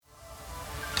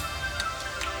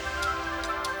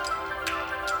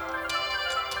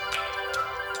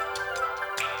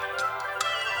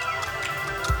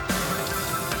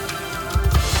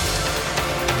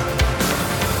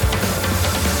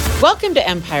Welcome to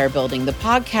Empire Building, the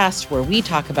podcast where we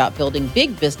talk about building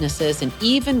big businesses and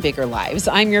even bigger lives.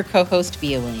 I'm your co-host,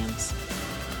 Via Williams.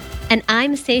 And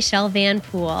I'm Seychelle Van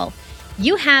Poole.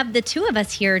 You have the two of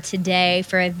us here today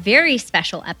for a very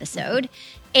special episode.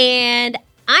 And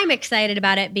I'm excited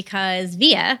about it because,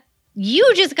 Via,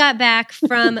 you just got back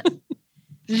from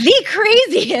the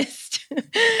craziest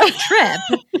trip.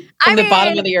 From the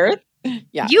bottom of the earth?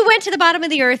 Yeah. You went to the bottom of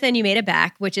the earth and you made it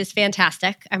back, which is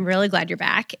fantastic. I'm really glad you're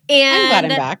back. And I'm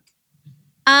glad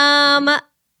I'm back.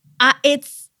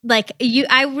 It's like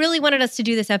I really wanted us to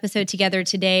do this episode together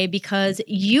today because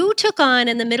you took on,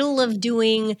 in the middle of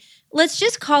doing, let's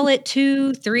just call it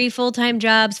 2, 3 full-time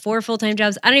jobs, 4 full-time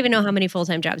jobs. I don't even know how many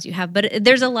full-time jobs you have, but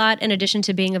there's a lot in addition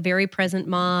to being a very present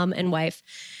mom and wife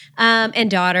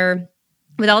and daughter,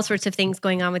 with all sorts of things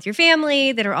going on with your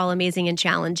family that are all amazing and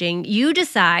challenging. You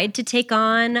decide to take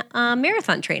on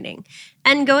marathon training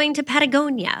and going to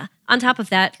Patagonia. On top of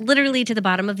that, literally to the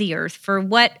bottom of the earth for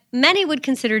what many would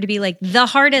consider to be like the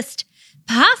hardest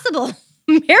possible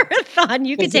marathon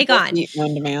you could take on.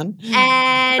 Known to man.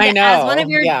 And I know. as one of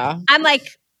your, I'm like,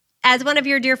 as one of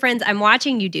your dear friends, I'm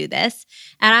watching you do this,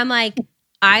 and I'm like,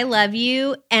 I love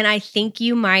you, and I think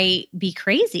you might be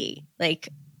crazy. Like,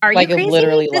 are you crazy? I've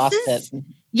literally lost it.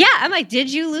 Yeah, I'm like,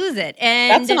 did you lose it? And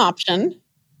that's an option.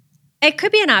 It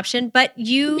could be an option, but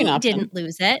you didn't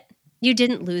lose it. You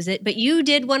didn't lose it, but you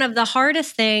did one of the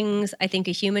hardest things I think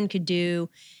a human could do,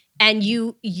 and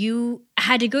you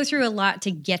had to go through a lot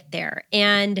to get there.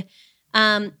 And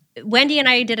Wendy and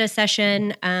I did a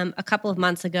session a couple of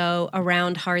months ago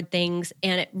around hard things,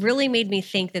 and it really made me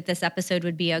think that this episode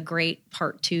would be a great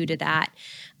part 2 to that,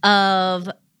 of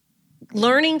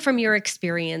learning from your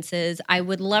experiences. I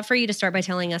would love for you to start by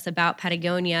telling us about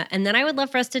Patagonia, and then I would love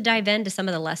for us to dive into some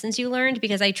of the lessons you learned,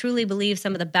 because I truly believe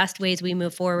some of the best ways we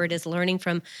move forward is learning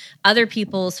from other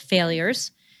people's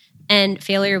failures, and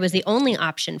failure was the only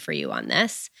option for you on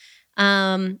this.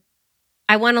 I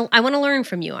want to learn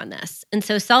from you on this, and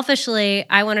so selfishly,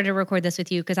 I wanted to record this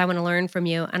with you because I want to learn from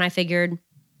you, and I figured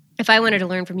if I wanted to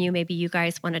learn from you, maybe you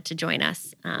guys wanted to join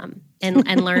us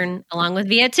and learn along with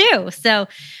Via too. So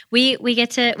we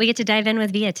get to dive in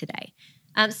with Via today.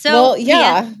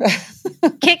 Via,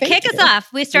 kick us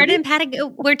off. We started in Patagonia.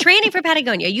 We're training for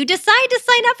Patagonia. You decide to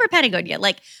sign up for Patagonia.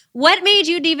 Like, what made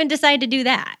you even decide to do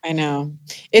that? I know.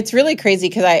 It's really crazy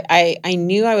because I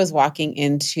knew I was walking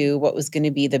into what was going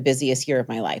to be the busiest year of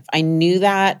my life. I knew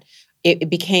that. It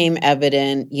became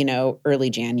evident, early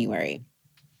January.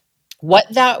 What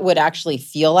that would actually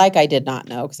feel like, I did not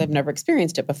know because I've never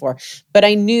experienced it before. But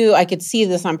I knew I could see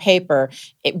this on paper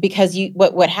because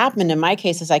what happened in my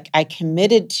case is I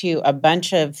committed to a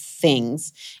bunch of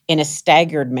things in a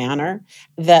staggered manner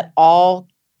that all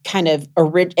kind of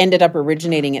ended up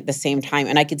originating at the same time.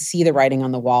 And I could see the writing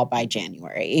on the wall by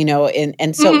January,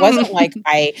 and so it wasn't like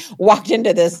I walked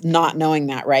into this not knowing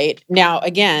that, right? Now,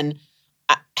 again,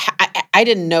 I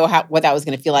didn't know what that was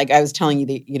going to feel like. I was telling you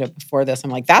before this, I'm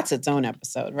like, that's its own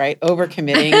episode, right?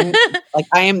 Overcommitting. Like,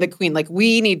 I am the queen. Like,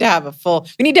 we need to have a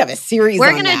series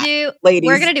on that, ladies.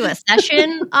 We're going to do a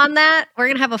session on that. We're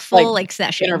going to have a full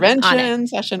session. Intervention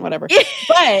session, whatever.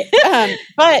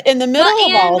 But in the middle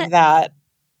of all of that.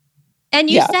 And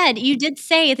you did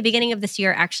say at the beginning of this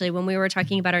year, actually, when we were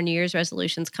talking about our New Year's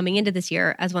resolutions coming into this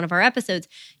year as one of our episodes,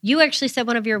 you actually said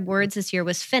one of your words this year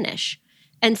was finish.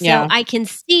 And so I can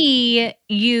see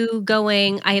you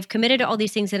going, I have committed to all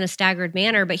these things in a staggered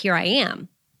manner, but here I am.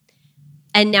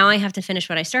 And now I have to finish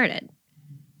what I started.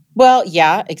 Well,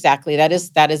 yeah, exactly. That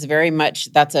is very much,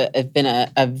 been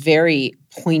a very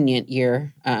poignant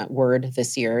word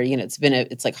this year.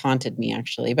 It's like haunted me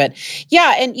actually. But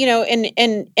yeah,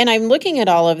 and I'm looking at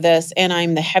all of this and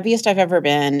I'm the heaviest I've ever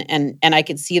been. And I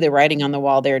could see the writing on the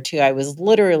wall there too. I was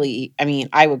literally,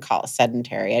 I would call it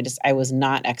sedentary. I was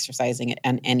not exercising it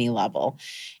on any level.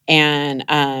 And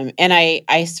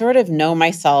I sort of know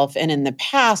myself. And in the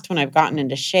past, when I've gotten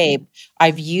into shape,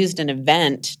 I've used an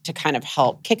event to kind of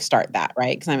help kickstart that,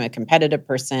 right? Because I'm a competitive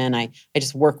person. I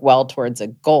just work well towards a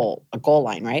goal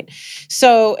line, right?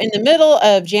 So in the middle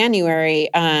of January,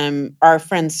 our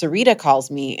friend Sarita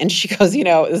calls me and she goes,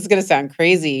 this is going to sound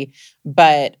crazy,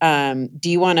 but do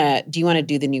you want to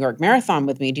do the New York Marathon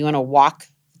with me? Do you want to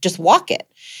just walk it?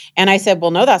 And I said, well,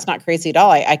 no, that's not crazy at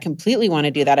all. I completely want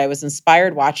to do that. I was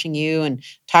inspired watching you and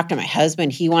talked to my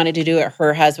husband. He wanted to do it,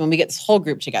 her husband. We get this whole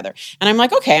group together. And I'm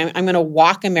like, okay, I'm going to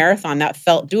walk a marathon. That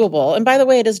felt doable. And by the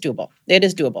way, it is doable. It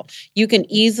is doable. You can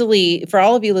easily, for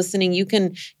all of you listening, you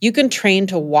can train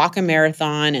to walk a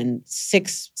marathon in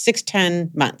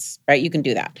 10 months, right? You can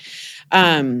do that.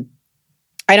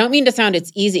 I don't mean to sound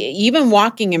it's easy. Even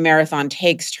walking a marathon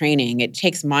takes training. It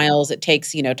takes miles. It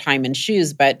takes, time and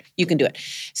shoes, but you can do it.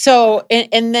 So,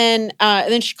 and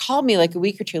then she called me like a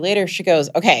week or two later. She goes,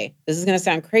 okay, this is going to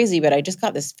sound crazy, but I just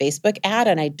got this Facebook ad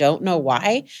and I don't know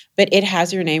why, but it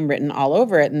has your name written all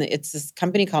over it. And it's this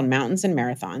company called Mountains and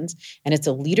Marathons. And it's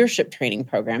a leadership training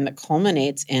program that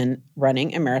culminates in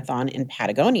running a marathon in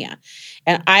Patagonia.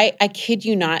 And I kid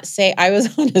you not, say I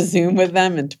was on a Zoom with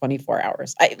them in 24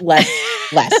 hours.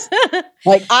 Less.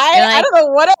 Like I don't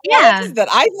know what it was that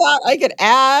I thought I could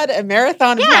add a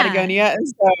marathon in Patagonia. And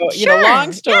so,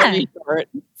 long story short,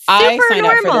 I signed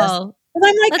up for this. And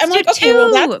I'm like, okay,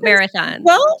 well, that's marathons.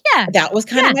 Well, that was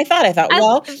kind of my thought. I thought,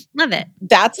 love it.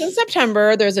 That's in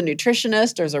September. There's a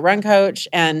nutritionist, there's a run coach,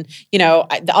 and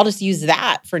I'll just use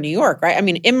that for New York, right? I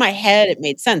mean, in my head, it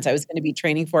made sense. I was going to be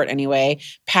training for it anyway.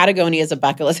 Patagonia is a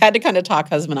bucket list. I had to kind of talk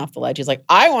husband off the ledge. He's like,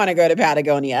 I want to go to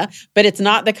Patagonia, but it's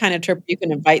not the kind of trip you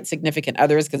can invite significant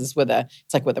others because it's with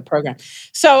a program.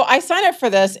 So I signed up for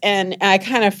this, and I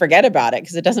kind of forget about it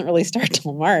because it doesn't really start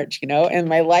till March, and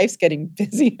my life's getting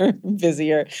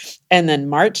busier and then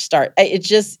March start. It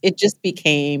just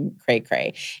became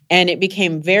cray. And it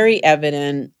became very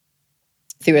evident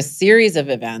through a series of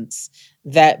events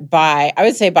that by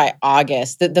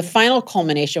August, the final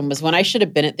culmination was when I should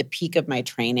have been at the peak of my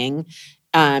training.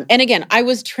 And again, I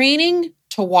was training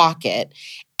to walk it.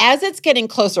 As it's getting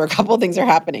closer, a couple of things are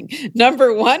happening.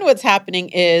 Number one, what's happening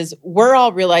is we're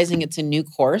all realizing it's a new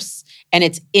course and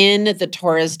it's in the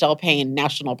Torres del Paine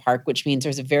National Park, which means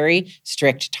there's a very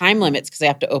strict time limits because they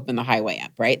have to open the highway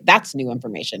up, right? That's new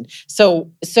information.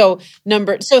 So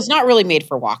it's not really made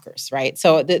for walkers, right?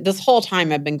 So this whole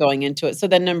time I've been going into it. So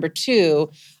then number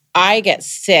two, I get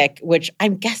sick, which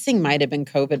I'm guessing might have been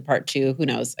COVID part 2. Who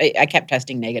knows? I kept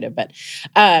testing negative, but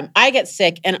I get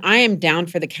sick and I am down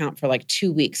for the count for like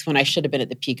 2 weeks when I should have been at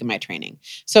the peak of my training.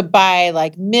 So by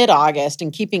like mid-August,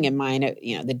 and keeping in mind,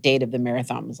 the date of the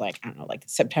marathon was like, I don't know, like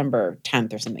September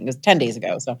 10th or something. It was 10 days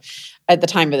ago. So at the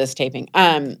time of this taping,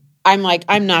 I'm like,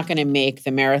 I'm not going to make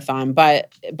the marathon,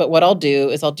 but what I'll do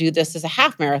is I'll do this as a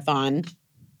half marathon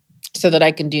so that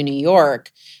I can do New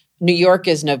York. New York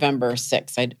is November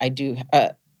 6th. I do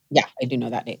know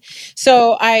that date.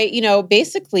 So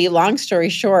basically, long story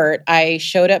short, I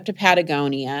showed up to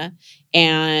Patagonia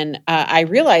and I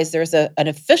realized there's an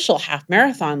official half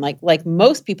marathon. Like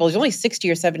most people, there's only 60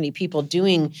 or 70 people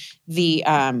doing the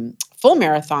full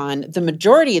marathon. The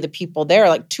majority of the people there,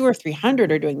 like 200 or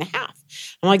 300, are doing the half.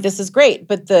 I'm like, this is great.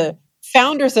 But the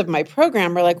founders of my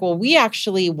program are like, well, we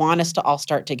actually want us to all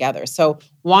start together. So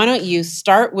why don't you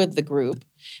start with the group,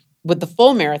 with the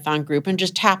full marathon group, and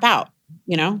just tap out,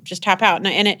 just tap out.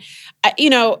 And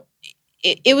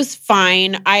it was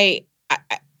fine. I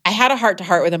had a heart to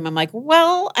heart with him. I'm like,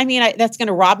 well, I mean, that's going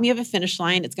to rob me of a finish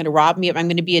line. It's going to rob me of, I'm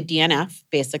going to be a DNF,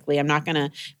 basically. I'm not going to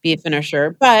be a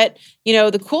finisher. But,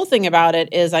 the cool thing about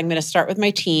it is I'm going to start with my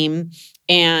team.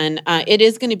 And it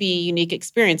is going to be a unique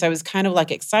experience. I was kind of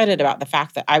like excited about the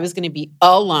fact that I was going to be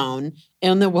alone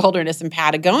in the wilderness in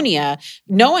Patagonia,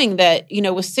 knowing that,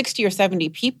 with 60 or 70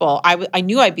 people, I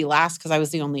knew I'd be last because I was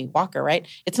the only walker, right?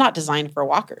 It's not designed for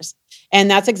walkers. And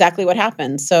that's exactly what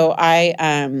happened. So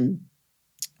I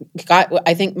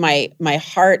think my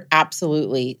heart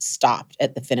absolutely stopped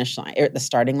at the finish line, or at the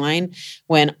starting line,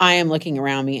 when I am looking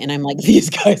around me and I'm like, these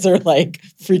guys are like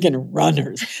freaking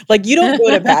runners. Like, you don't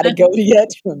go to Patagonia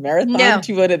to a marathon,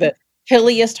 to one of the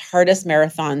hilliest, hardest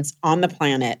marathons on the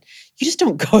planet. You just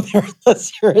don't go there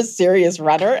unless you're a serious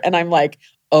runner. And I'm like,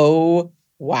 oh,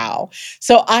 wow.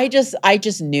 So I just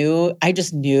knew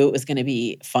it was going to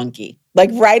be funky. Like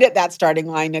right at that starting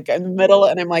line in the middle.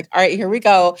 And I'm like, all right, here we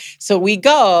go. So we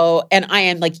go, and I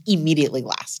am like immediately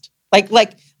last. Like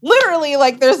literally,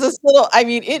 like there's this little, I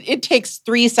mean, it takes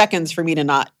 3 seconds for me to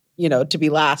not, to be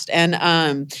last. And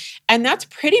that's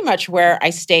pretty much where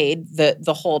I stayed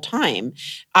the whole time.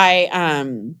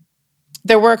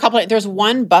 There were there's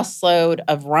one busload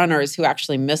of runners who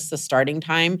actually missed the starting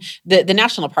time. The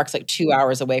national park's like 2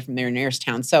 hours away from their nearest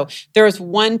town. So there was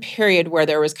one period where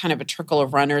there was kind of a trickle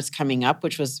of runners coming up,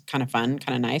 which was kind of fun,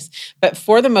 kind of nice. But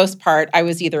for the most part, I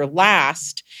was either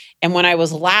last. And when I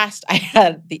was last, I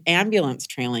had the ambulance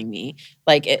trailing me.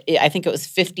 Like I think it was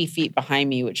 50 feet behind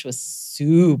me, which was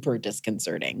super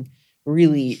disconcerting.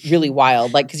 Really, really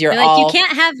wild. Like, because you're like, you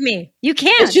can't have me. You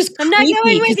can't. It's just I'm not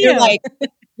going with you. You're like,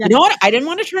 you know what? I didn't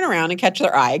want to turn around and catch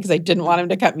their eye because I didn't want them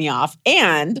to cut me off.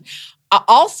 And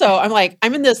also, I'm like,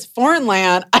 I'm in this foreign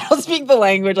land. I don't speak the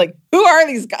language. Like, who are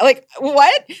these guys? Like,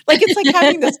 what? Like, it's like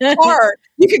having this car.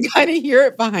 You can kind of hear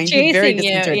it behind chasing you. Very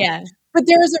disconcerting. Yeah. But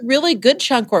there was a really good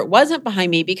chunk where it wasn't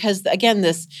behind me because again,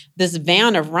 this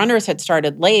van of runners had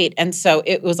started late, and so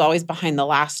it was always behind the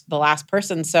last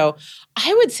person. So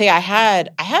I would say I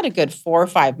had a good 4 or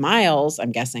 5 miles,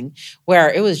 I'm guessing,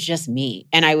 where it was just me,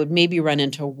 and I would maybe run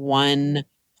into one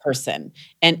person,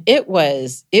 and it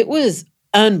was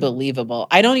unbelievable.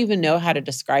 I don't even know how to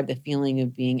describe the feeling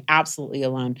of being absolutely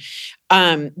alone.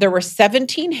 There were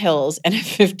 17 hills and a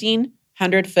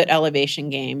 1,500-foot elevation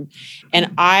game.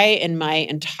 And in my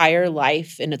entire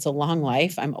life, and it's a long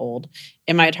life, I'm old,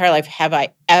 in my entire life, have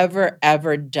I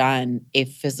ever done a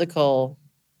physical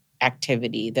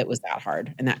activity that was that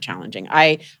hard and that challenging.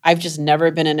 I've just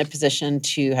never been in a position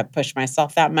to have pushed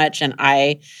myself that much. And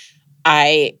I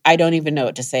don't even know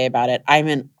what to say about it. I'm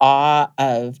in awe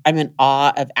of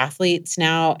athletes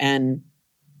now, and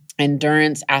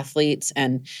endurance athletes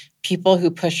and people who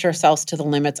push themselves to the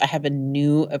limits. I have a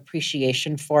new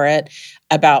appreciation for it,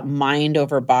 about mind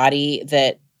over body,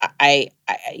 that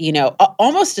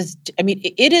almost as, I mean,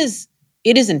 it is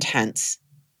intense.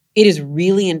 It is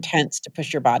really intense to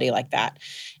push your body like that.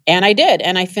 And I did.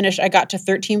 And I got to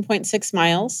 13.6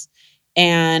 miles,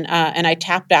 and I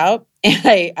tapped out,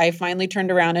 and I finally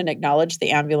turned around and acknowledged the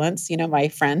ambulance, my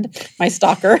friend, my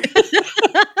stalker.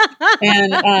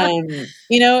 And, and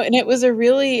it was a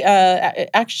really, it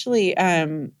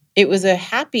was a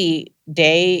happy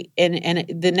day. And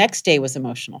the next day was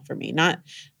emotional for me, not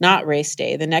race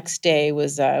day. The next day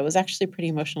was actually a pretty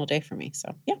emotional day for me.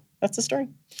 So yeah, that's the story.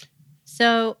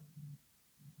 So,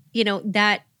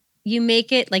 that you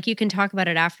make it, like, you can talk about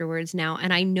it afterwards now.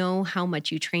 And I know how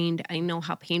much you trained. I know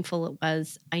how painful it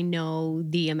was. I know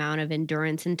the amount of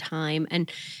endurance and time.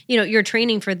 And, you're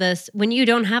training for this when you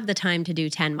don't have the time to do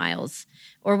 10 miles,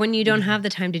 or when you don't have the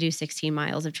time to do 16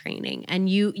 miles of training. And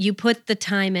you put the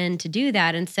time in to do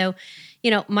that. And so,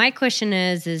 my question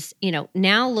is,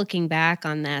 now looking back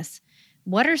on this,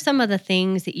 what are some of the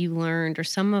things that you learned, or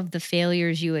some of the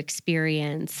failures you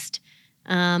experienced,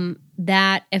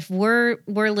 that if we're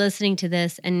listening to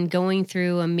this and going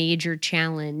through a major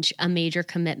challenge, a major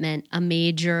commitment, a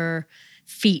major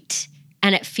feat,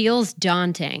 and it feels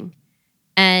daunting,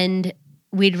 and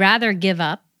we'd rather give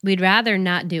up, we'd rather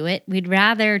not do it, we'd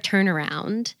rather turn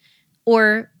around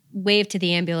or wave to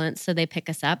the ambulance so they pick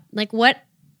us up. Like,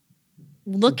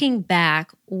 looking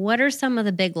back, what are some of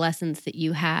the big lessons that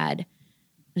you had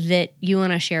that you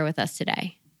want to share with us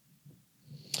today?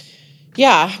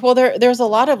 Yeah, well, there's a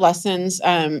lot of lessons,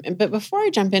 but before I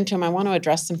jump into them, I want to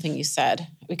address something you said,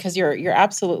 because you're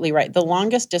absolutely right. The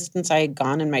longest distance I had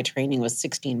gone in my training was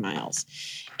 16 miles,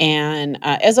 and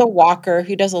as a walker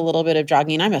who does a little bit of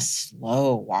jogging, I'm a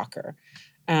slow walker.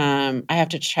 I have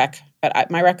to check,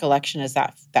 but my recollection is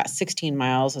that 16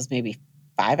 miles was maybe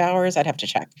 5 hours. I'd have to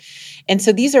check. And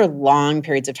so these are long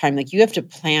periods of time. Like, you have to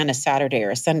plan a Saturday or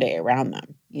a Sunday around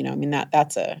them. I mean,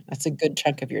 that's a good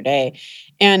chunk of your day.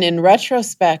 And in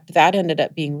retrospect, that ended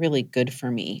up being really good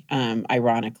for me.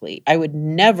 Ironically, I would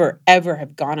never, ever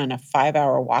have gone on a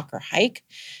 5-hour walk or hike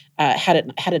had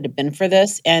it been for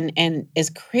this. And as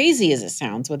crazy as it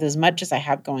sounds, with as much as I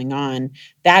have going on,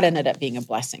 that ended up being a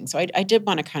blessing. So I did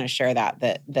want to kind of share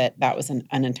that was an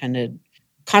unintended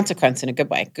consequence, in a good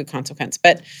way, good consequence.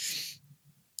 But,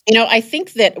 I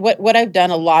think that what I've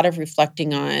done a lot of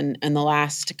reflecting on in the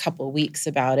last couple of weeks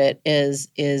about it is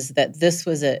that this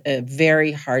was a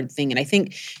very hard thing. And I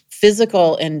think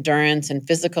physical endurance and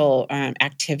physical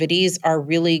activities are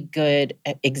really good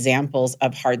examples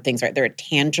of hard things, right? They're a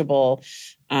tangible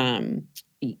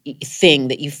thing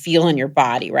that you feel in your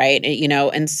body, right?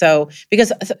 And so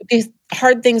because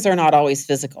hard things are not always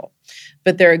physical,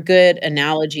 but they're a good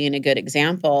analogy and a good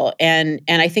example. And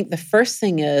I think the first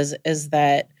thing is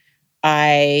that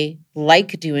I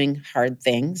like doing hard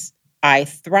things. I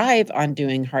thrive on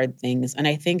doing hard things, and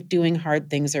I think doing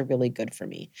hard things are really good for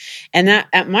me. And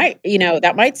that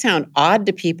might sound odd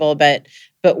to people, but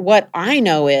what I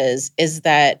know is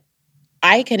that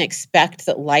I can expect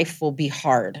that life will be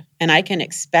hard, and I can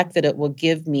expect that it will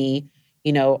give me,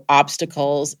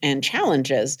 obstacles and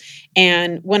challenges.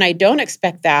 And when I don't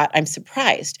expect that, I'm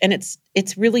surprised. And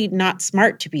it's really not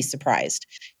smart to be surprised.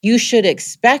 You should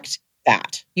expect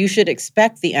that. You should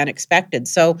expect the unexpected.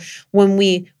 So when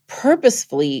we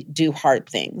purposefully do hard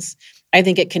things, I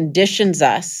think it conditions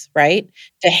us, right,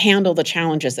 to handle the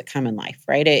challenges that come in life,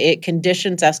 right? It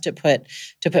conditions us to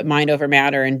put mind over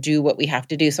matter and do what we have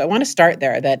to do. So I want to start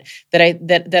there. That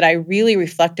I really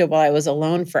reflected while I was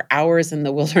alone for hours in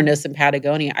the wilderness in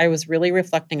Patagonia. I was really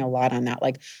reflecting a lot on that.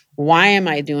 Like, why am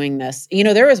I doing this?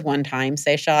 There was one time,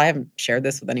 Seychelle, I haven't shared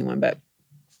this with anyone, but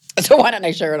So why don't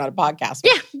I share it on a podcast?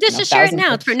 Yeah, just share it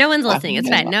now. No one's listening. It's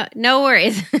fine. No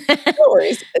worries. No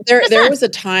worries. There was a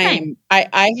time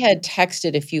I had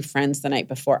texted a few friends the night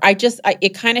before.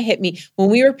 It kind of hit me when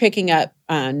we were picking up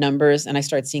numbers and I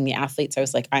started seeing the athletes. I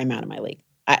was like, I'm out of my league.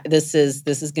 This is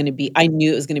going to be, I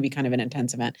knew it was going to be kind of an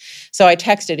intense event. So I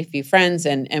texted a few friends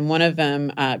and one of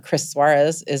them, Chris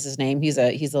Suarez is his name. He's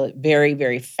a very,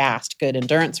 very fast, good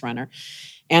endurance runner.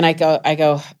 And I go,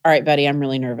 all right, buddy, I'm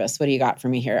really nervous. What do you got for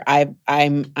me here?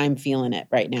 I'm feeling it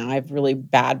right now. I have really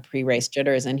bad pre-race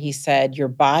jitters. And he said, your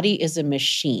body is a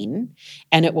machine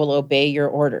and it will obey your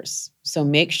orders. So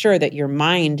make sure that your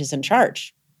mind is in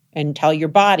charge and tell your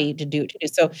body to do.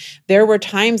 So there were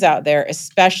times out there,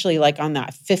 especially like on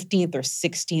that 15th or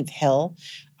 16th hill,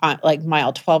 like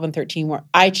mile 12 and 13, where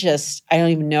I don't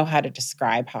even know how to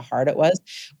describe how hard it was,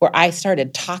 where I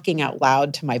started talking out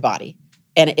loud to my body.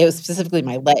 And it was specifically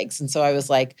my legs. And so I was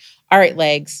like, all right,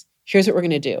 legs, here's what we're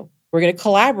going to do. We're going to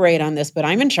collaborate on this, but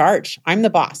I'm in charge. I'm the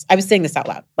boss. I was saying this out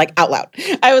loud.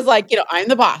 I was like, I'm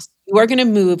the boss. You are going to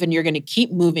move and you're going to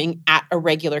keep moving at a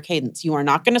regular cadence. You are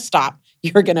not going to stop.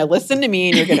 You're going to listen to me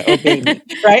and you're going to obey me.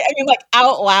 Right? I mean, like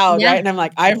out loud. Yeah. Right. And I'm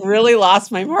like, I've really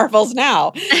lost my marbles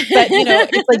now. But,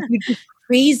 it's like you do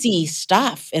crazy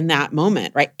stuff in that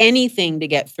moment, right? Anything to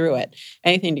get through it.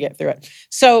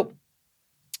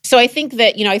 So I think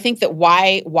that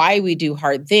why we do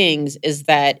hard things is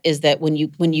that when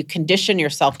you condition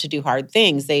yourself to do hard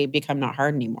things, they become not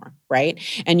hard anymore, right?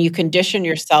 And you condition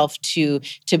yourself to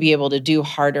be able to do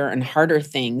harder and harder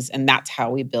things, and that's how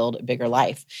we build a bigger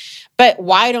life. But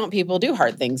why don't people do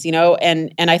hard things?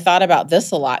 And I thought about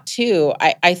this a lot too.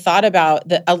 I thought about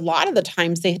that a lot of the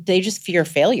times they just fear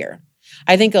failure.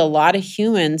 I think a lot of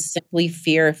humans simply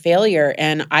fear failure,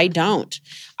 and I don't.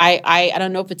 I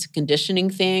don't know if it's a conditioning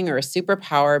thing or a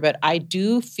superpower, but I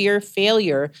do fear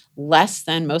failure less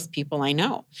than most people I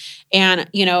know. And,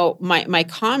 my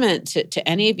comment to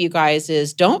any of you guys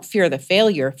is don't fear the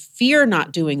failure, fear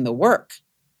not doing the work.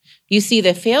 You see,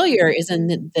 the failure is in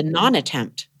the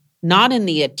non-attempt, not in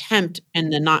the attempt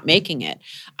and the not making it.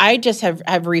 I just have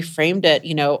reframed it,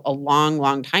 a long,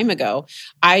 long time ago.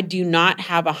 I do not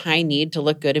have a high need to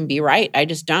look good and be right. I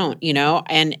just don't,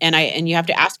 and you have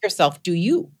to ask yourself, do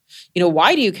you?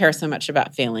 Why do you care so much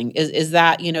about failing? Is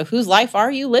that, whose life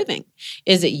are you living?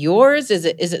 Is it yours? Is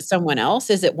it someone else?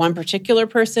 Is it one particular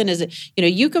person? Is it,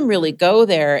 you can really go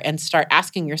there and start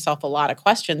asking yourself a lot of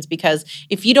questions, because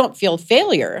if you don't fear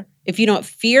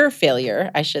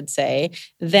failure, I should say,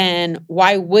 then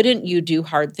why wouldn't you do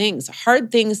hard things?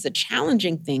 Hard things, the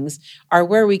challenging things are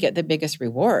where we get the biggest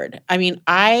reward. I mean,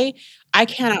 I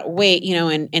cannot wait,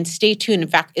 and stay tuned. In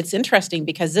fact, it's interesting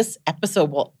because this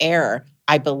episode will air,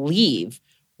 I believe,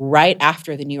 right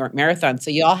after the New York Marathon. So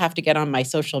you all have to get on my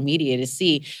social media to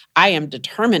see. I am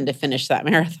determined to finish that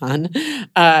marathon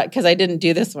because I didn't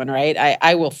do this one, right?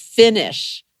 I will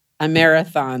finish a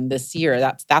marathon this year.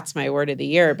 That's my word of the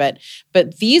year. But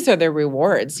these are the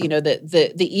rewards.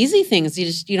 The easy things,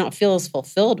 you don't feel as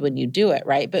fulfilled when you do it,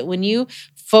 right? But when you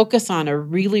focus on a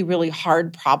really, really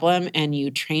hard problem and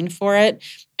you train for it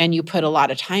and you put a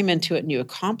lot of time into it and you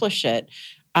accomplish it,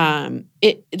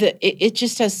 it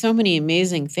just has so many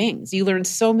amazing things. You learn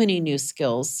so many new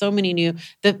skills, so many new.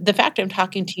 The fact I'm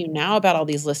talking to you now about all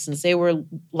these lessons, they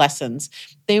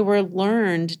were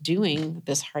learned doing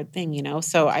this hard thing.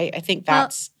 So I think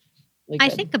that's. Really I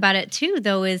think about it too,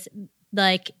 though, is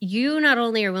like you not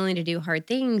only are willing to do hard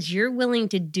things, you're willing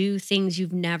to do things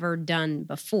you've never done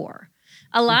before.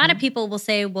 A lot of people will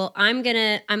say, well, I'm going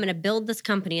to build this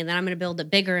company and then I'm going to build it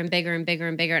bigger and bigger and bigger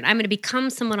and bigger. And I'm going to become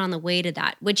someone on the way to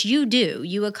that, which you do.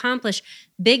 You accomplish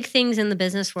big things in the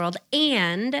business world.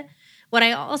 And what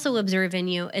I also observe in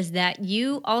you is that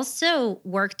you also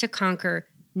work to conquer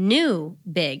new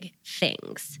big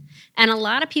things. And a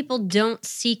lot of people don't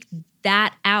seek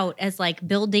that out as like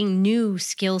building new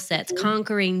skill sets,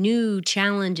 conquering new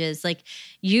challenges. Like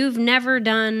you've never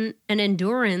done an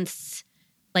endurance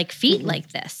like feat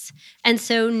like this. And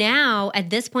so now at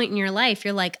this point in your life,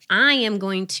 you're like, I am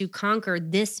going to conquer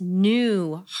this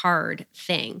new hard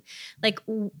thing. Like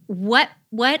what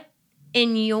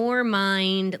in your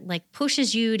mind like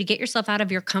pushes you to get yourself out of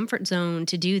your comfort zone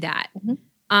to do that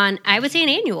on, I would say, an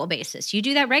annual basis? You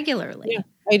do that regularly. Yeah,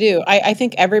 I do. I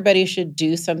think everybody should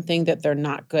do something that they're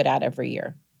not good at every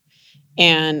year.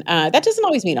 And that doesn't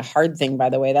always mean a hard thing, by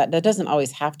the way. That doesn't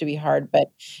always have to be hard, but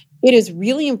it is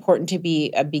really important to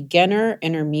be a beginner,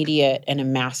 intermediate, and a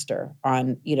master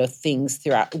on, things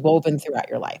woven throughout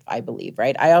your life, I believe,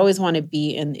 right? I always want to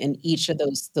be in each of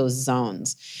those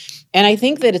zones. And I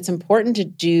think that it's important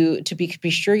to be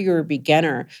sure you're a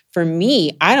beginner. For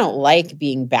me, I don't like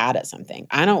being bad at something.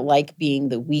 I don't like being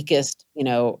the weakest,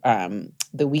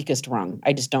 the weakest rung.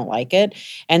 I just don't like it.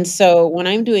 And so when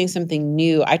I'm doing something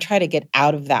new, I try to get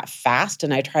out of that fast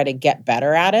and I try to get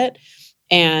better at it.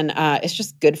 And it's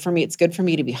just good for me. It's good for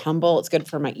me to be humble. It's good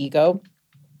for my ego.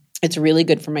 It's really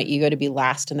good for my ego to be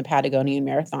last in the Patagonian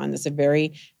Marathon. It's a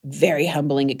very, very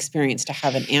humbling experience to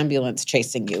have an ambulance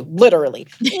chasing you. Literally,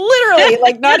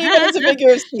 like not even as a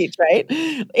figure of speech, right?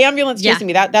 Ambulance chasing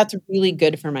me. That's really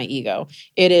good for my ego.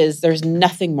 It is. There's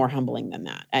nothing more humbling than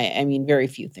that. I mean, very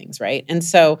few things, right? And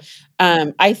so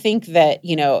I think that,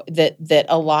 that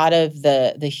a lot of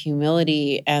the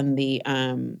humility and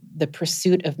the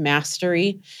pursuit of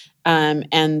mastery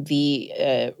and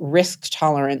the risk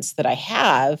tolerance that I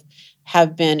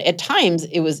have been, at times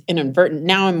it was inadvertent.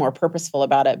 Now I'm more purposeful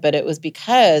about it, but it was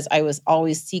because I was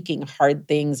always seeking hard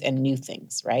things and new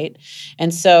things, right?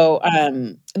 And so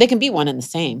they can be one and the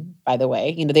same, by the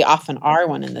way. They often are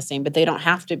one and the same, but they don't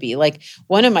have to be. Like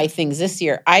one of my things this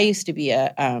year, I used to be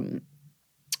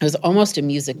I was almost a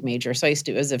music major. So I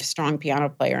was a strong piano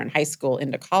player in high school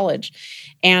into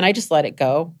college. And I just let it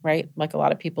go, right? Like a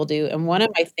lot of people do. And one of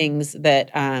my things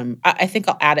that I think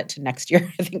I'll add it to next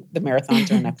year. I think the marathons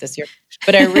are enough this year.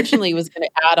 But I originally was going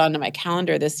to add onto my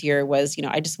calendar this year was,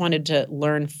 I just wanted to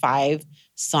learn 5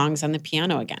 songs on the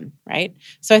piano again, right?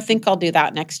 So I think I'll do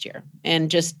that next year.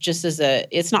 And just as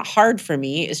it's not hard for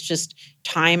me. It's just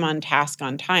time on task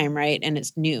on time, right? And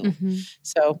it's new. Mm-hmm.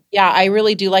 So yeah, I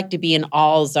really do like to be in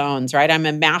all zones, right? I'm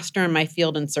a master in my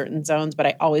field in certain zones, but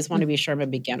I always want to be sure I'm a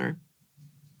beginner.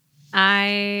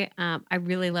 I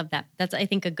really love that. That's, I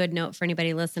think, a good note for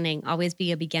anybody listening. Always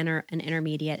be a beginner, an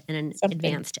intermediate, and an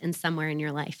advanced in somewhere in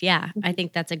your life. Yeah, mm-hmm. I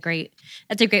think that's a great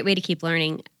way to keep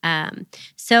learning.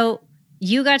 So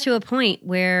you got to a point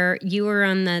where you were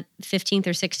on the 15th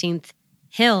or 16th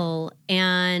hill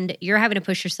and you're having to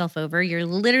push yourself over. You're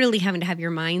literally having to have your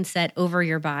mindset over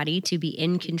your body to be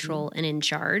in control mm-hmm. and in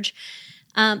charge.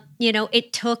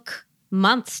 It took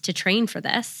months to train for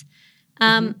this.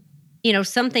 Mm-hmm.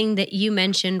 Something that you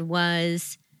mentioned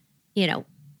was,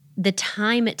 the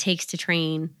time it takes to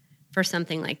train for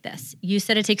something like this. You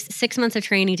said it takes 6 months of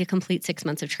training to complete 6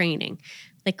 months of training.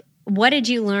 Like, what did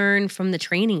you learn from the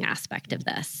training aspect of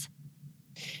this?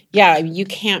 Yeah, you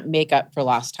can't make up for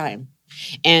lost time.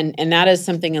 And that is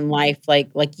something in life, like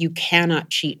you cannot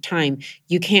cheat time.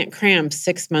 You can't cram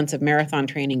 6 months of marathon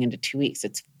training into 2 weeks.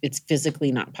 It's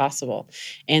physically not possible.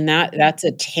 And that's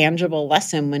a tangible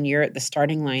lesson when you're at the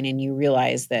starting line and you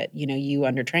realize that, you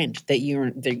undertrained, that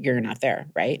you're not there,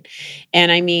 right?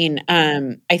 And I mean,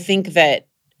 I think that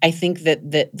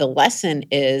the lesson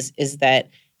is that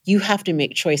you have to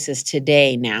make choices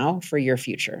today, now, for your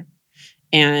future.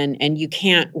 And you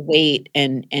can't wait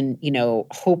and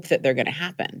hope that they're going to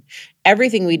happen.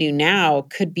 Everything we do now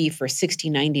could be for 60,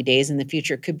 90 days in the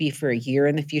future, could be for a year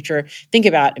in the future. Think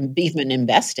about even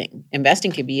investing.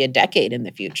 Investing could be a decade in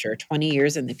the future, 20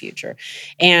 years in the future.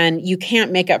 And you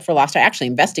can't make up for lost time. Actually,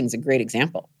 investing is a great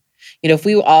example. If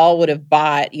we all would have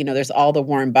bought, there's all the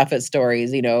Warren Buffett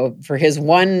stories, for his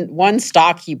one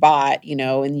stock he bought,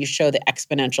 and you show the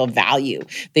exponential value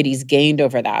that he's gained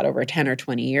over 10 or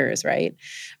 20 years, right?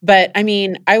 But I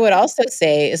mean, I would also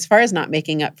say, as far as not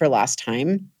making up for lost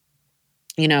time,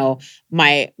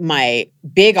 my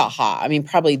big aha, I mean,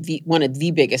 probably one of the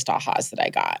biggest ahas that I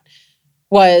got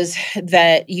was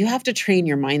that you have to train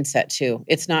your mindset too.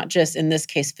 It's not just, in this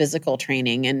case, physical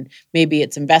training, and maybe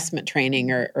it's investment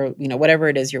training or whatever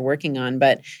it is you're working on,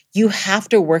 but you have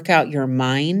to work out your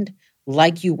mind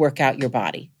like you work out your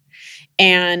body.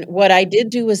 And what I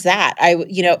did do was that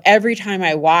every time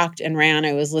I walked and ran,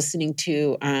 I was listening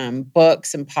to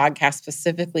books and podcasts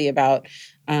specifically about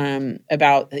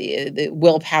the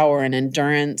willpower and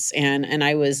endurance. And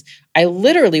I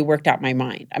literally worked out my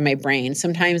mind and my brain.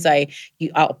 Sometimes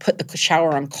I'll put the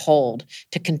shower on cold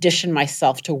to condition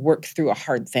myself to work through a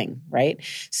hard thing, right?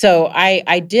 So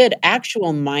I did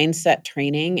actual mindset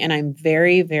training, and I'm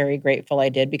very, very grateful I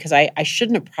did, because I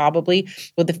shouldn't have probably,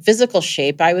 with the physical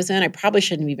shape I was in, I probably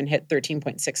shouldn't have even hit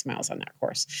 13.6 miles on that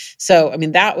course. So, I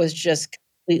mean, that was just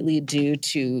completely due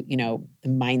to, the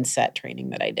mindset training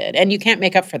that I did. And you can't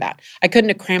make up for that. I couldn't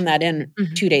have crammed that in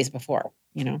 2 days before,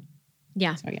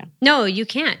 Yeah. So, yeah. No, you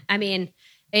can't. I mean,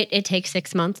 it takes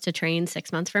 6 months to train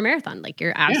 6 months for a marathon. Like,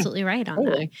 you're absolutely right on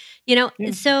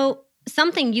that. So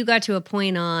something you got to a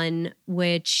point on,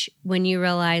 which when you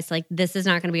realized like this is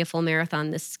not going to be a full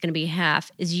marathon, this is going to be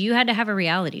half, is you had to have a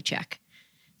reality check.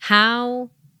 How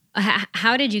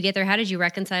did you get there? How did you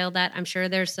reconcile that? I'm sure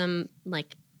there's some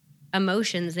like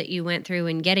emotions that you went through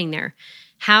in getting there.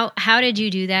 How did you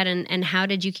do that, and how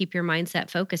did you keep your mindset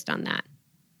focused on that?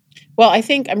 Well, I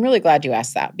think I'm really glad you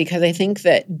asked that, because I think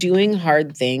that doing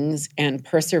hard things and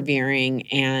persevering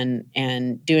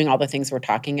and doing all the things we're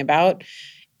talking about,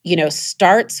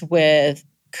 starts with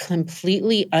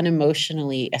completely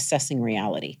unemotionally assessing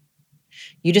reality.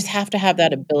 You just have to have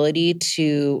that ability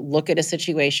to look at a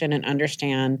situation and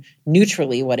understand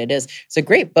neutrally what it is. It's a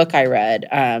great book I read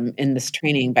in this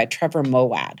training by Trevor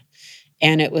Moawad.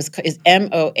 And it's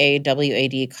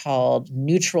Moawad, called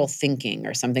Neutral Thinking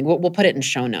or something. We'll put it in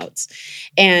show notes.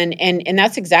 And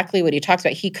that's exactly what he talks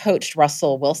about. He coached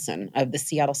Russell Wilson of the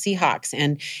Seattle Seahawks,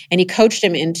 and he coached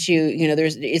him into,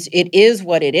 it is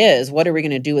what it is. What are we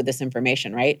going to do with this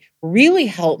information, right? Really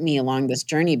helped me along this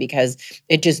journey because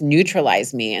it just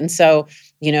neutralized me. And so,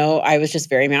 I was just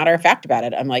very matter of fact about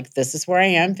it. I'm like, this is where I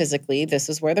am physically. This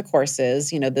is where the course is.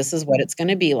 This is what it's going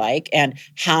to be like. And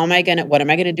what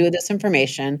am I going to do with this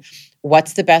information?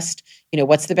 What's the best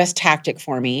tactic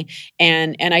for me?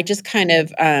 And I just kind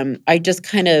of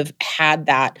had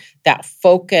that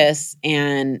focus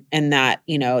and that,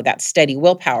 that steady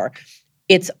willpower.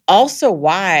 It's also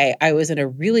why I was in a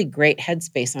really great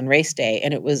headspace on race day.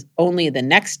 And it was only the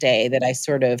next day that I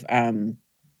sort of,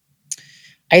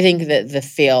 I think that the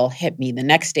fail hit me the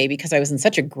next day, because I was in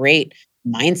such a great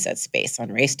mindset space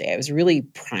on race day. I was really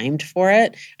primed for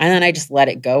it. And then I just let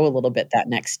it go a little bit that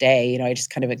next day. I just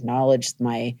kind of acknowledged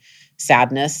my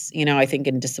sadness, I think,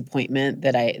 and disappointment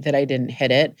that I didn't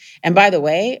hit it. And by the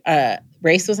way,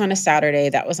 race was on a Saturday.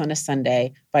 That was on a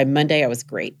Sunday. By Monday, I was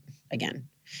great again.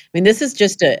 I mean, this is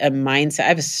just a mindset. I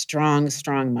have a strong,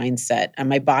 strong mindset.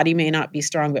 My body may not be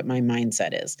strong, but my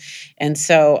mindset is. And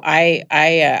so I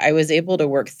was able to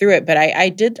work through it. But I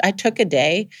took a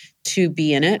day to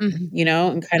be in it,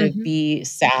 and kind of be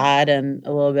sad and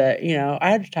a little bit, I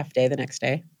had a tough day the next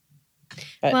day.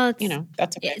 But,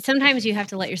 that's okay. Sometimes you have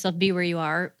to let yourself be where you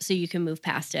are so you can move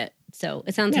past it. So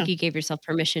it sounds like you gave yourself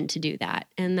permission to do that.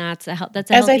 And that's a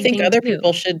as I think other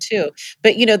people should too.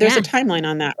 But, there's a timeline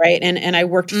on that, right? And I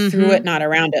worked through it, not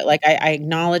around it. Like I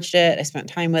acknowledged it. I spent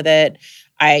time with it.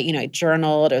 I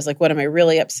journaled. I was like, what am I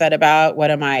really upset about?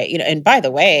 What am I, and by the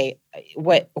way,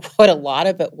 what a lot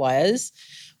of it was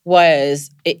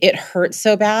it hurt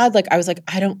so bad. Like I was like,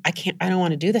 I don't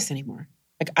want to do this anymore.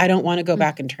 Like, I don't want to go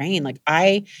back and train. Like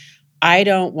I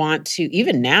don't want to,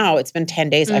 even now it's been 10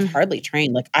 days. I've hardly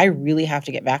trained. Like I really have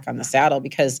to get back on the saddle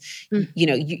because,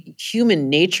 human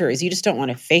nature is you just don't want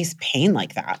to face pain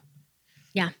like that.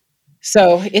 Yeah.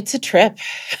 So it's a trip.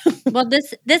 Well,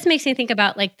 this makes me think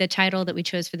about like the title that we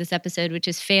chose for this episode, which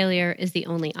is Failure is the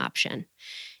Only Option.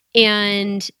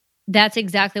 And that's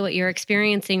exactly what you're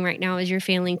experiencing right now as you're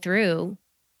failing through,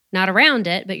 not around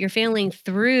it, but you're failing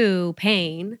through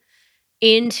pain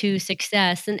into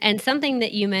success. And something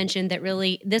that you mentioned that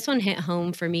really, this one hit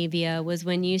home for me, Via, was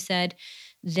when you said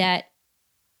that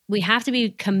we have to be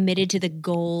committed to the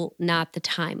goal, not the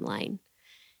timeline.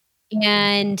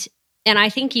 And I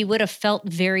think you would have felt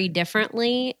very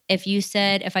differently if you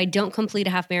said, if I don't complete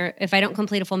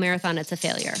a full marathon, it's a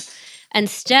failure.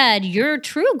 Instead, your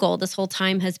true goal this whole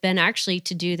time has been actually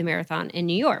to do the marathon in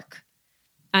New York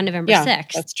on November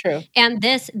 6th. That's true. And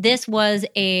this was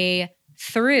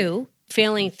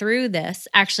failing through this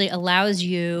actually allows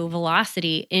you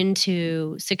velocity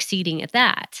into succeeding at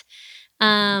that.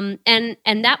 And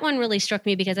that one really struck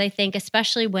me because I think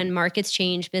especially when markets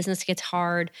change, business gets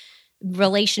hard,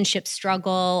 relationships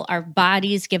struggle, our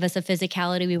bodies give us a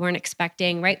physicality we weren't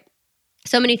expecting, right?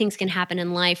 So many things can happen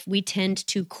in life. We tend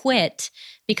to quit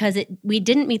because we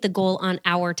didn't meet the goal on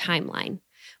our timeline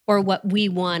or what we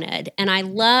wanted. And I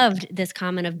loved this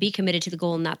comment of be committed to the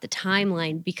goal, not the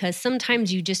timeline, because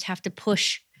sometimes you just have to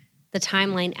push the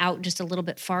timeline out just a little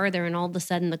bit farther and all of a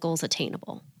sudden the goal's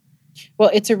attainable. Well,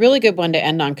 it's a really good one to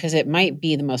end on because it might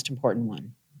be the most important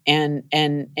one. And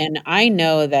I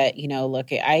know that,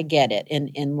 look, I get it.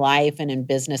 In life and in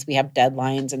business, we have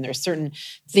deadlines and there's certain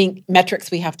metrics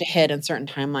we have to hit and certain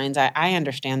timelines. I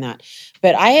understand that.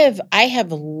 But I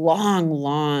have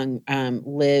long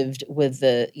lived with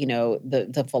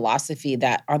the philosophy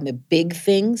that on the big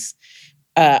things,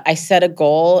 I set a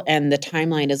goal and the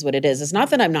timeline is what it is. It's not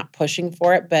that I'm not pushing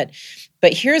for it, but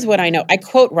here's what I know. I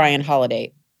quote Ryan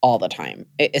Holiday all the time,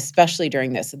 especially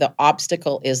during this. The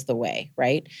obstacle is the way,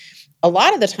 right? A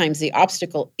lot of the times the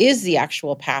obstacle is the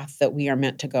actual path that we are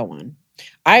meant to go on.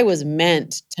 I was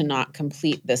meant to not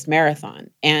complete this marathon.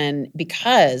 And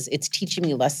because it's teaching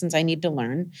me lessons I need to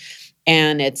learn,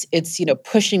 and it's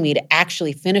pushing me to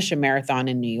actually finish a marathon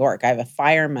in New York. I have a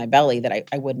fire in my belly that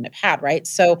I wouldn't have had, right?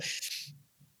 So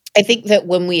I think that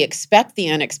when we expect the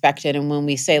unexpected and when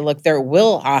we say, look, there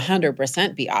will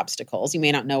 100% be obstacles, you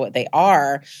may not know what they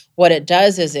are. What it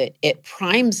does is it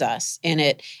primes us and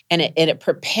it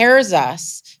prepares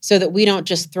us so that we don't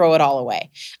just throw it all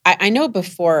away. I know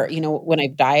before, when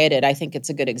I've dieted, I think it's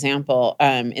a good example.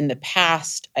 In the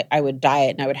past, I would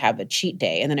diet and I would have a cheat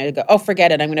day, and then I would go, oh,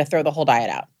 forget it. I'm going to throw the whole diet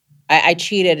out. I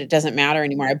cheated. It doesn't matter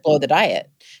anymore. I blow the diet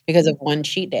because of one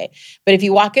cheat day. But if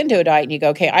you walk into a diet and you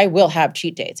go, okay, I will have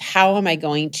cheat days. How am I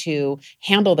going to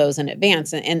handle those in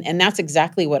advance? And that's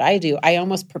exactly what I do. I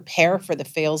almost prepare for the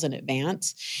fails in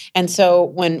advance. And so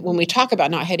when we talk about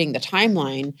not hitting the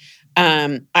timeline,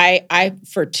 I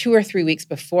for 2 or 3 weeks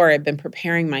before, I've been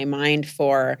preparing my mind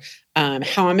for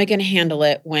how am I going to handle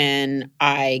it when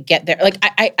I get there? Like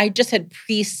I just had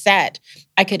preset.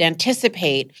 I could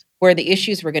anticipate where the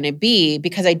issues were going to be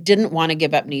because I didn't want to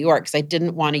give up New York because I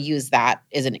didn't want to use that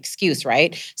as an excuse,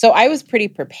 right? So I was pretty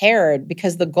prepared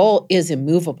because the goal is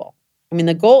immovable. I mean,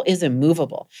 the goal is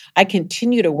immovable. I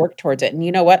continue to work towards it. And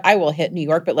you know what? I will hit New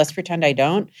York, but let's pretend I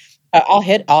don't. I'll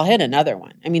hit another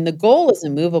one. I mean, the goal is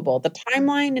immovable. The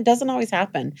timeline, it doesn't always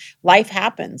happen. Life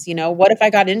happens. What if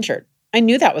I got injured? I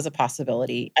knew that was a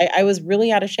possibility. I was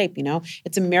really out of shape.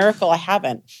 It's a miracle I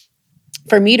haven't.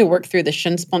 For me to work through the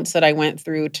shin splints that I went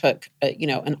through took,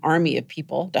 an army of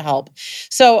people to help.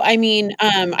 So, I mean,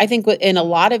 I think in a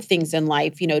lot of things in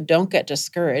life, don't get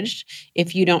discouraged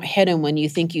if you don't hit them when you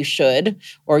think you should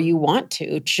or you want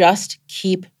to. Just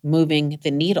keep moving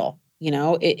the needle.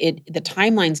 The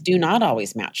timelines do not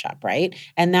always match up, right?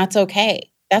 And that's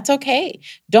okay. That's okay.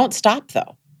 Don't stop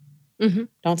though. Mm-hmm.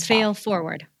 Don't stop.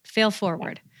 Fail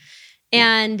forward.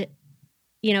 Yeah. And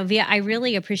Via, I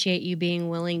really appreciate you being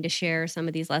willing to share some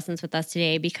of these lessons with us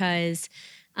today because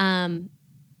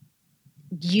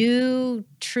you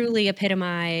truly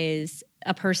epitomize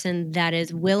a person that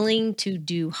is willing to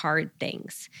do hard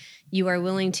things. You are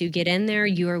willing to get in there.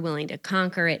 You are willing to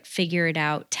conquer it, figure it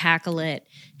out, tackle it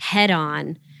head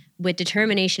on with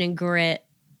determination and grit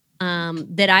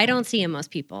that I don't see in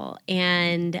most people.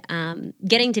 And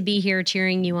getting to be here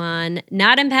cheering you on,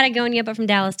 not in Patagonia, but from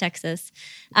Dallas, Texas.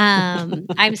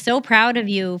 I'm so proud of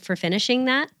you for finishing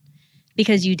that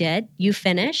because you did. You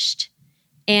finished.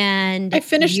 And I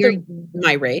finished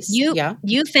my race.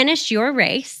 You finished your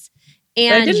race.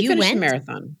 And but I didn't finish the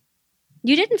marathon.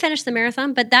 You didn't finish the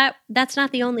marathon, but that's not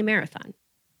the only marathon.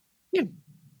 Yeah.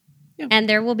 And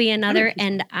there will be another.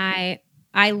 And I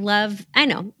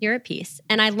know you're at peace.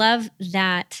 And I love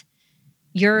that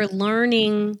you're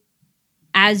learning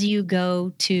as you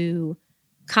go to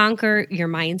conquer your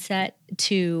mindset,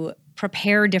 to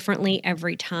prepare differently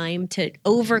every time, to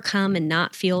overcome and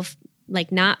not fear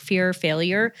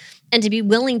failure, and to be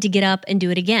willing to get up and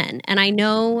do it again. And I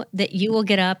know that you will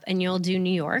get up and you'll do New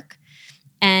York,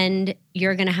 and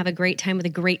you're going to have a great time with a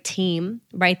great team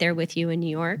right there with you in New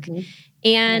York. Mm-hmm.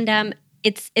 And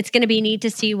it's going to be neat to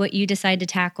see what you decide to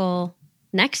tackle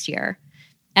next year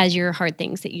as your hard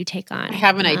things that you take on. I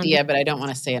have an idea, but I don't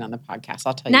want to say it on the podcast.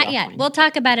 I'll tell you. Not yet. We'll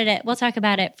talk about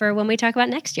it for when we talk about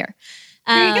next year.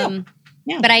 There you go.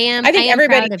 Yeah. But I am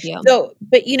everybody, proud of you. So,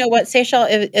 but you know what,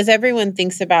 Seychelle, as everyone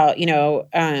thinks about,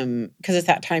 because it's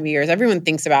that time of year, as everyone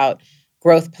thinks about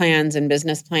growth plans and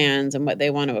business plans and what they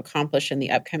want to accomplish in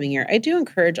the upcoming year, I do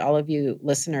encourage all of you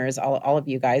listeners, all of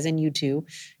you guys, and you too,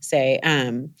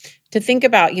 to think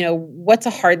about, what's a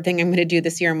hard thing I'm going to do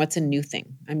this year and what's a new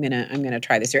thing I'm going to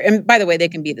try this year. And by the way, they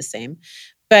can be the same.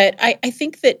 But I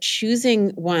think that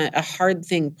choosing a hard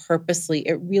thing purposely,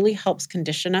 it really helps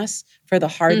condition us for the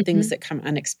hard mm-hmm. things that come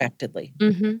unexpectedly.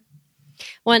 Mm-hmm.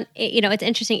 Well, it's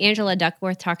interesting. Angela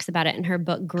Duckworth talks about it in her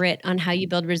book, Grit, on how you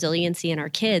build resiliency in our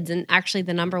kids. And actually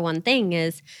the number one thing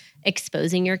is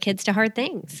exposing your kids to hard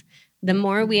things. The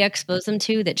more we expose them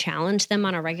to that challenge them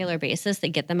on a regular basis, that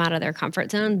get them out of their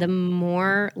comfort zone, the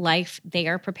more life they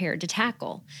are prepared to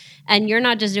tackle. And you're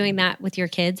not just doing that with your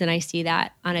kids, and I see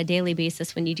that on a daily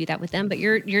basis when you do that with them, but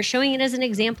you're showing it as an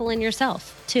example in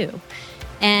yourself too.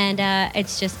 And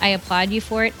it's just, I applaud you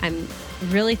for it. I'm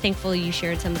really thankful you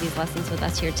shared some of these lessons with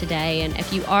us here today. And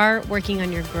if you are working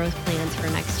on your growth plans for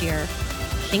next year,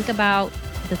 think about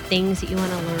the things that you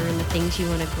want to learn, the things you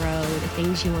want to grow, the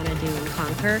things you want to do and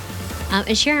conquer,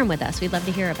 and share them with us. We'd love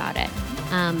to hear about it.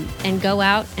 And go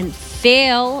out and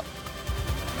fail,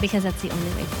 because that's the only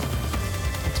way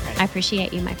forward. That's right. I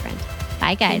appreciate you, my friend.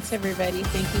 Bye, guys. Thanks, everybody.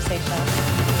 Thank you,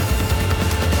 Seychelle.